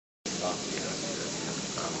So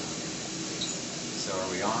are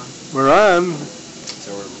we on? We're on. So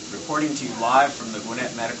we're reporting to you live from the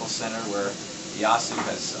Gwinett Medical Center, where Eyasu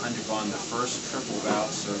has undergone the first triple valve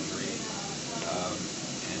surgery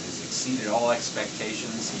and has exceeded all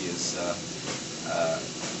expectations. He is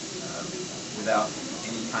without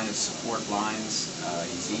any kind of support lines.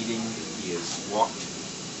 He's eating. He has walked.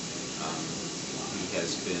 He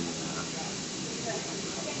has been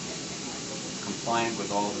compliant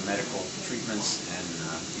with all the medical treatments, and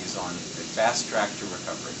he's on a fast track to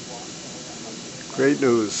recovery. Great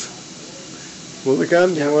news.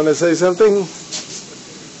 Muluken, you want to say something?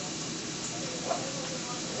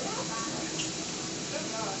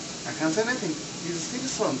 I can't say anything. He's still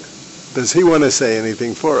strong. Does he want to say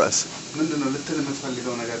anything for us?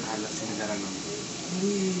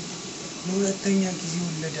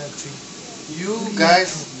 You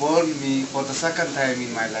guys born me for the second time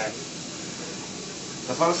in my life.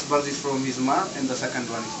 The first birth is from his mom, and the second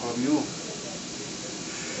one is from you.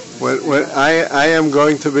 When I am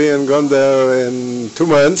going to be in Gondar in 2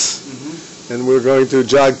 months, and we're going to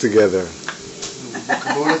jog together.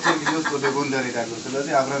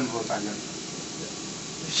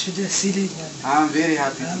 I'm very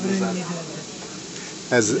happy to do that.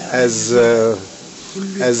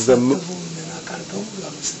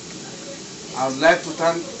 I would like to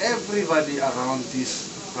thank everybody around this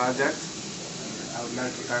project. I would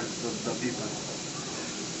like to thank the people.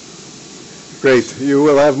 Great. You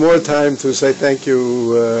will have more time to say thank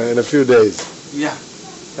you in a few days. Yeah.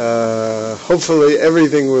 Hopefully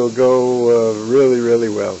everything will go really, really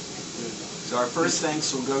well. So our first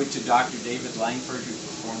thanks will go to Dr. David Langford, who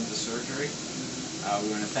performed the surgery. We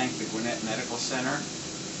want to thank the Gwinett Medical Center.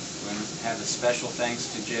 We want to have a special thanks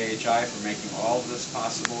to JHI for making all of this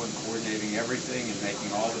possible and coordinating everything and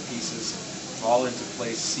making all the pieces fall into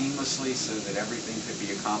place seamlessly so that everything could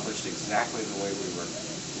be accomplished exactly the way we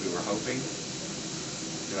were hoping.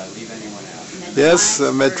 Did I leave anyone out? Yes,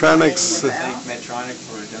 Medtronics. We want to thank Medtronic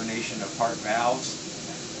for a donation of heart valves.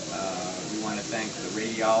 We want to thank the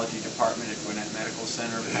radiology department at Gwinett Medical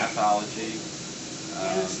Center, pathology,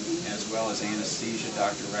 as well as anesthesia,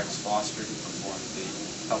 Dr. Rex Foster, who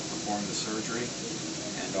helped perform the surgery,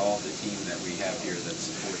 and all the team that we have here that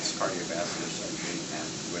supports cardiovascular surgery at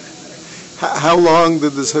Gwinett Medical. How long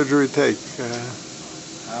did the surgery take? The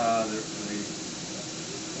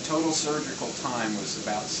total surgical time was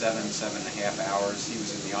about 7.5 hours. He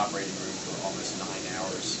was in the operating room for almost 9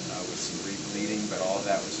 hours with some rebleeding, but all of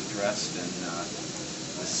that was addressed, and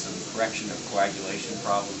with some correction of coagulation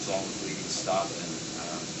problems, all the bleeding stopped, and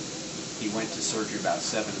he went to surgery about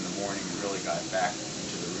 7 in the morning and really got back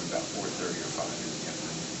into the room about 4:30 or 5 in the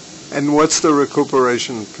afternoon. And what's the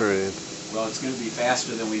recuperation period? Well, it's going to be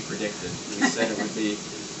faster than we predicted. We said it would be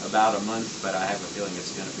about a month, but I have a feeling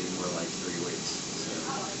it's going to be more like 3 weeks. So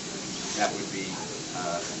that would be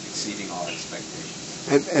exceeding all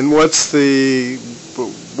expectations. And what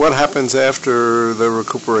happens after the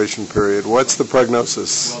recuperation period? What's the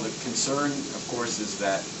prognosis? Well, the concern, of course, is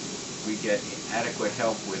that we get adequate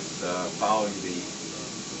help with following the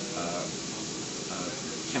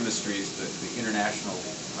chemistries, the international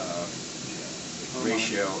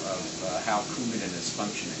ratio of how Gwinett is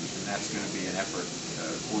functioning, and that's going to be an effort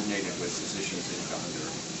coordinated with physicians in Gondar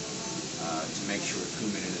to make sure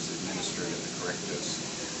Gwinett is administered at the correct dose,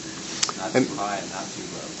 not too high and not too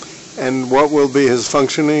low. And what will be his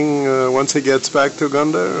functioning once he gets back to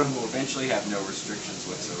Gondar? He will eventually have no restrictions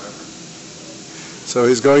whatsoever. So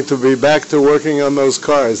he's going to be back to working on those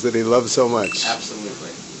cars that he loves so much.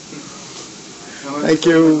 Absolutely. Thank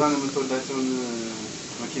you.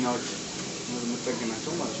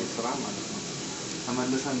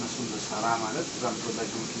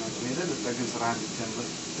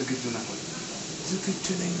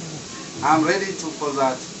 I'm ready for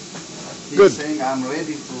that. He's saying I'm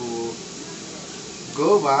ready to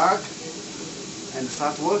go back and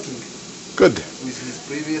start working. Good. With his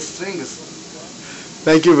previous strengths.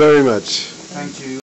 Thank you very much. Thank you.